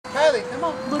Kylie, come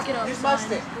on. Look it up. You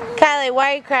must it. Kylie,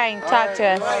 why are you crying? Talk to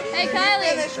us. Right. Hey, You Kylie.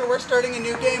 finish or we're starting a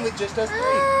new game with just us three.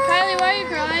 Kylie, why are you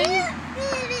crying?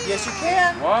 Yes, you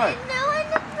can. Why?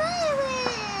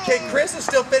 Okay, Chris will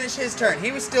still finish his turn.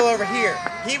 He was still over here.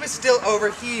 He was still over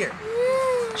here.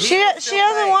 She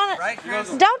doesn't want it. Right, Chris?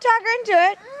 Don't talk her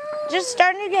into it. Just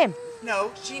start a new game.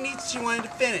 No, she wanted to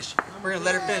finish. We're gonna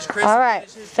let her finish. Chris. All right,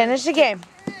 finish the game.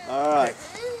 All right.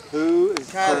 Who is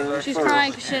Kylie. She's first?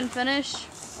 crying because she didn't finish.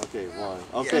 Okay, one.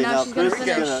 So Okay, now now she's gonna Chris is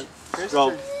finish. gonna Chris' go.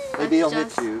 turn. Maybe he'll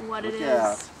That's hit you. just what it Look is.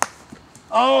 out.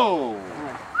 Oh! Your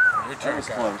That turn, was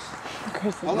Kylie.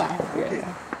 close. Hold on. Okay.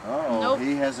 Oh, Nope.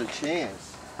 he has a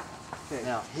chance. Okay.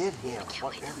 Now hit him.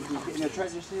 Whatever you get. Now try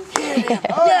just hit him.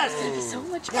 Yes. So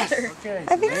much better. Okay.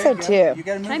 I think so too. You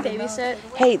gotta move Can I them out. babysit?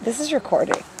 Hey, this is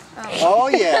recording. Oh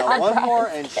yeah, one more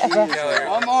and she is.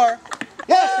 One more.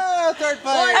 Yeah, third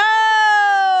place.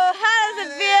 Oh, how does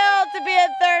it feel to be in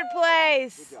third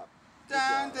place? Good job.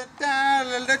 Dun, dun, dun,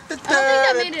 I don't think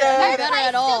that made it any better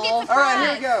at all. All right,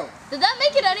 here we go. Did that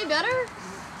make it any better?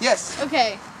 Yes.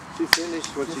 Okay. She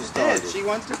finished what she Did. started. She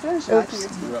wants to finish. I think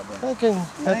it's good. Okay,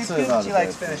 I think she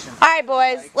likes finishing. All right,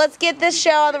 boys, let's get this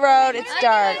show on the road. It's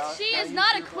dark. She is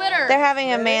not a quitter. They're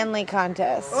having a manly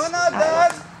contest. Oh, not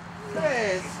that.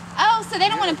 Chris. Oh, so they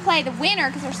don't want to play the winner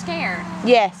because they're scared.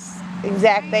 Yes,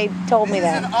 exact. They told me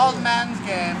This is that. an all man's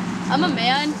game. I'm a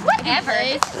man. Whatever.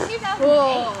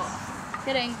 Whoa.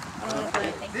 Kidding. I don't want to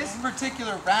play. This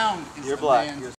particular round is You're the black. man's